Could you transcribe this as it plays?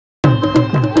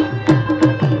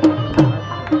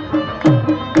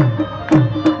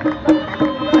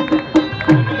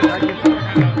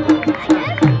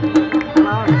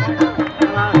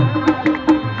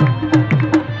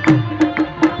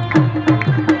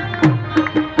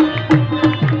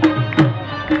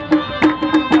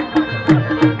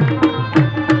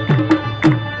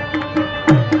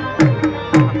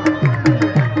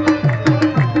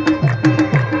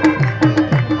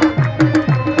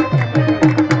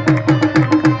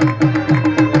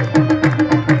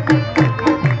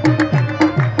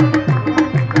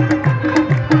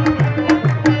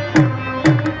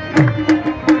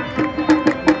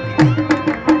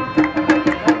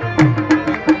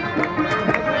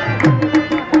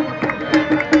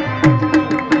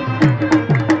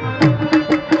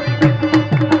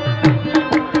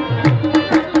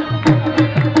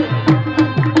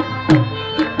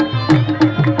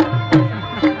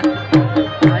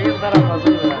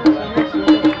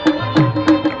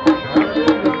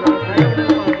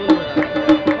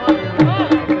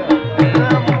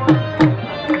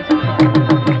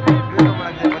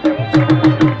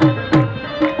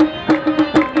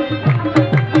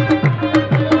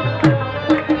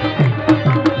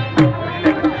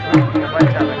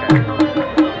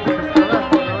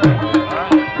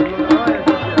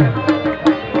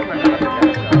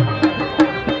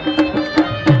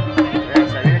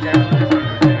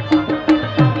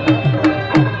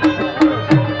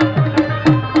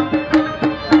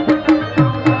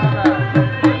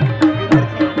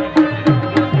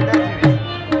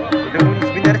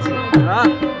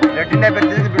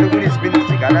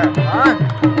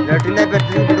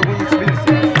많은 브이로그 있을 수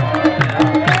있어요.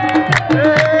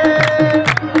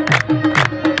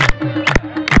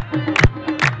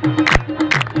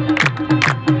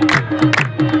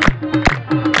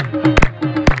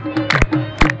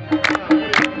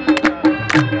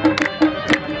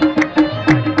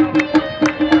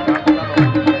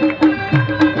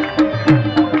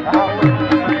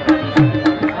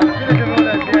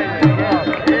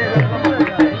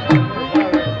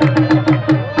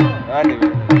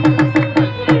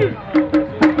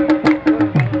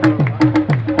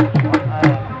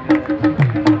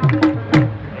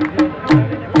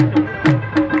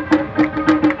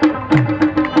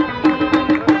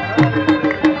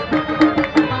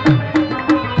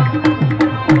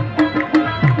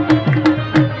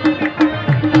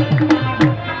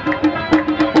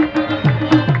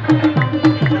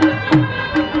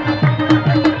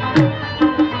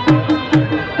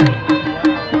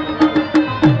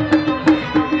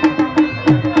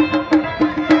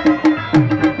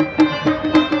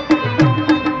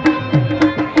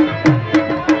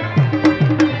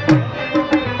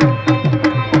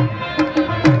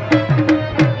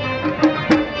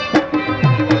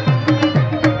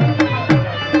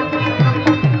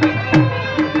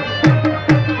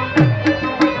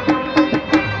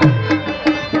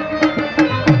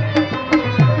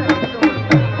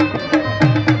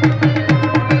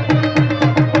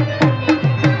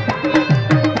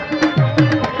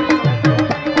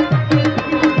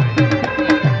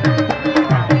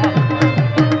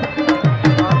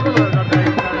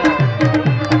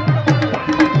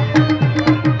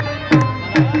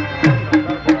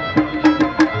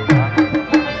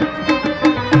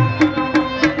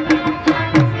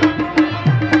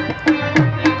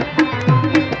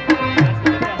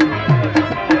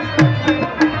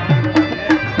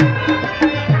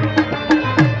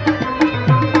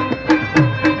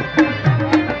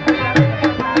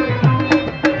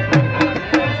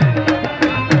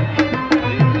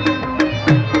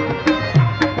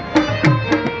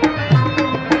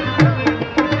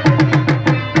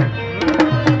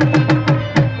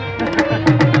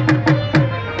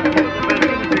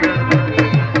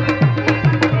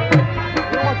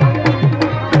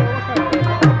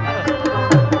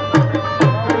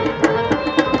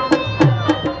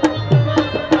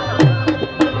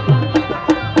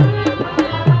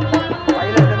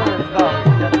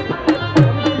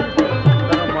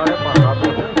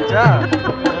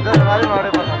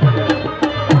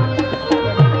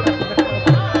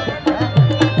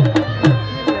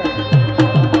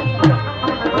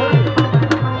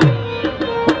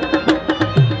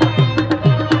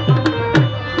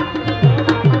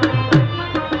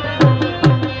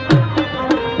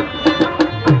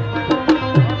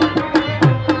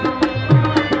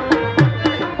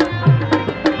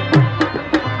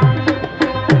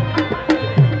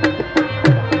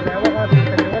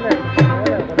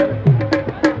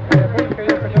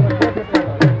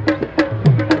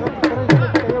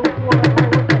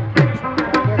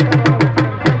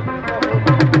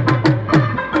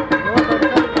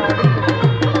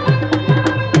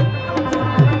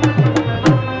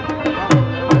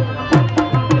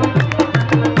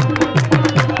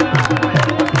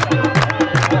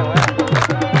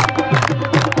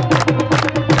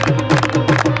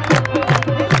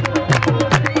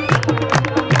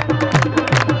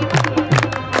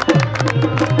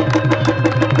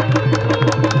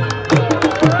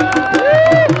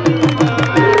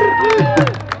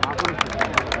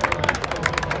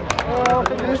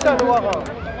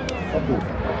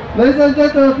 Ladies and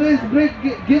gentlemen, please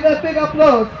give a big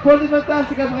applause for the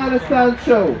fantastic Afghanistan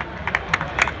show.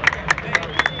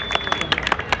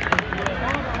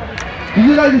 Did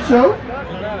you like the show?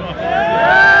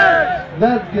 Yes!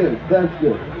 That's good, that's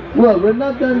good. Well, we're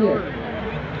not done yet.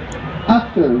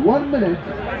 After 1 minute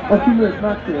or 2 minutes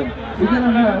maximum, we're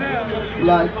gonna have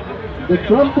like the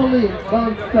trampoline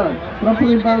bounce stunt.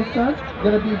 Trampoline bounce stunt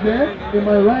gonna be there in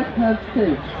my right hand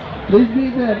stage. Please be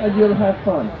there and you'll have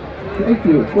fun. Thank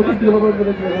you. Welcome to Global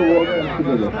Village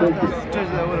together. Thank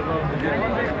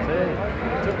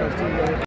you.